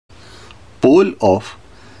Pole of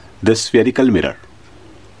the spherical mirror.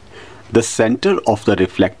 The center of the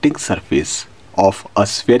reflecting surface of a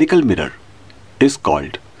spherical mirror is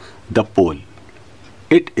called the pole.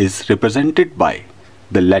 It is represented by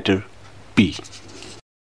the letter P.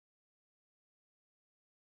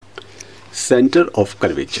 Center of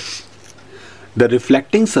curvature. The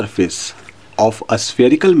reflecting surface of a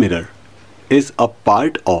spherical mirror is a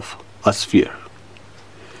part of a sphere.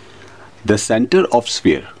 The center of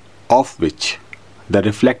sphere of which the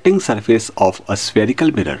reflecting surface of a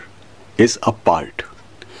spherical mirror is a part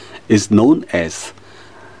is known as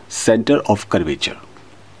center of curvature.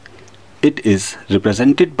 It is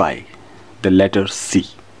represented by the letter C.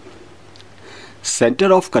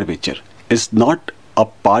 Center of curvature is not a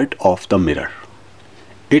part of the mirror.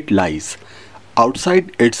 It lies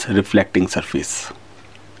outside its reflecting surface.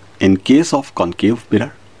 In case of concave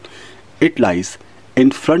mirror, it lies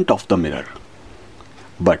in front of the mirror.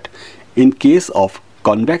 But in case of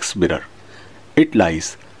convex mirror, it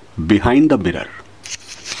lies behind the mirror.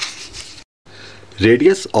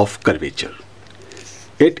 Radius of curvature.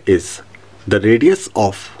 It is the radius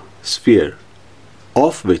of sphere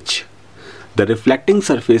of which the reflecting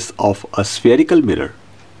surface of a spherical mirror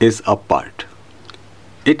is a part.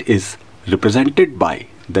 It is represented by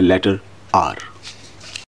the letter R.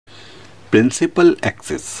 Principal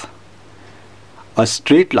axis. A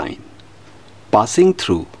straight line passing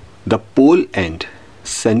through the pole and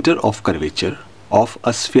center of curvature of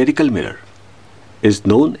a spherical mirror is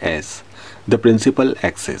known as the principal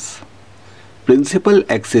axis. Principal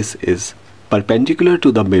axis is perpendicular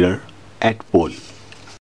to the mirror at pole.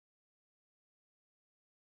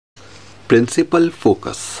 Principal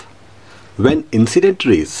focus. When incident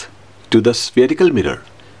rays to the spherical mirror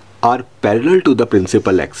are parallel to the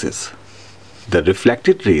principal axis, the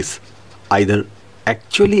reflected rays either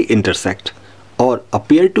actually intersect or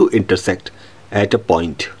appear to intersect at a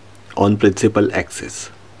point on principal axis.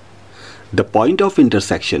 The point of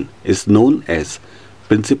intersection is known as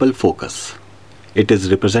principal focus. It is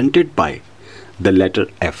represented by the letter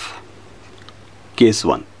F. Case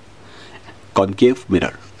 1. Concave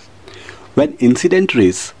mirror. When incident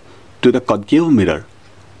rays to the concave mirror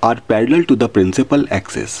are parallel to the principal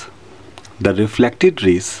axis, the reflected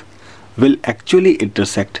rays will actually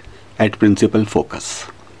intersect at principal focus.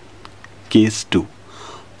 Case 2.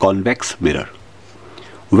 Convex mirror.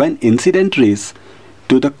 When incident rays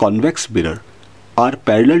to the convex mirror are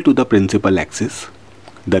parallel to the principal axis,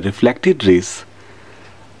 the reflected rays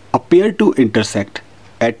appear to intersect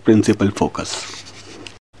at principal focus.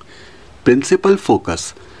 Principal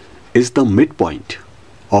focus is the midpoint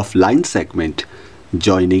of line segment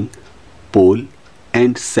joining pole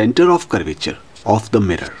and center of curvature of the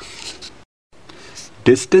mirror.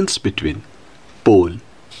 Distance between pole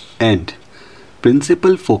and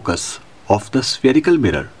principal focus of the spherical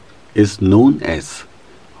mirror is known as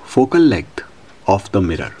focal length of the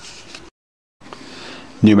mirror.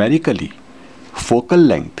 Numerically, focal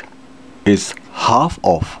length is half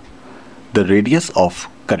of the radius of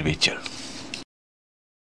curvature.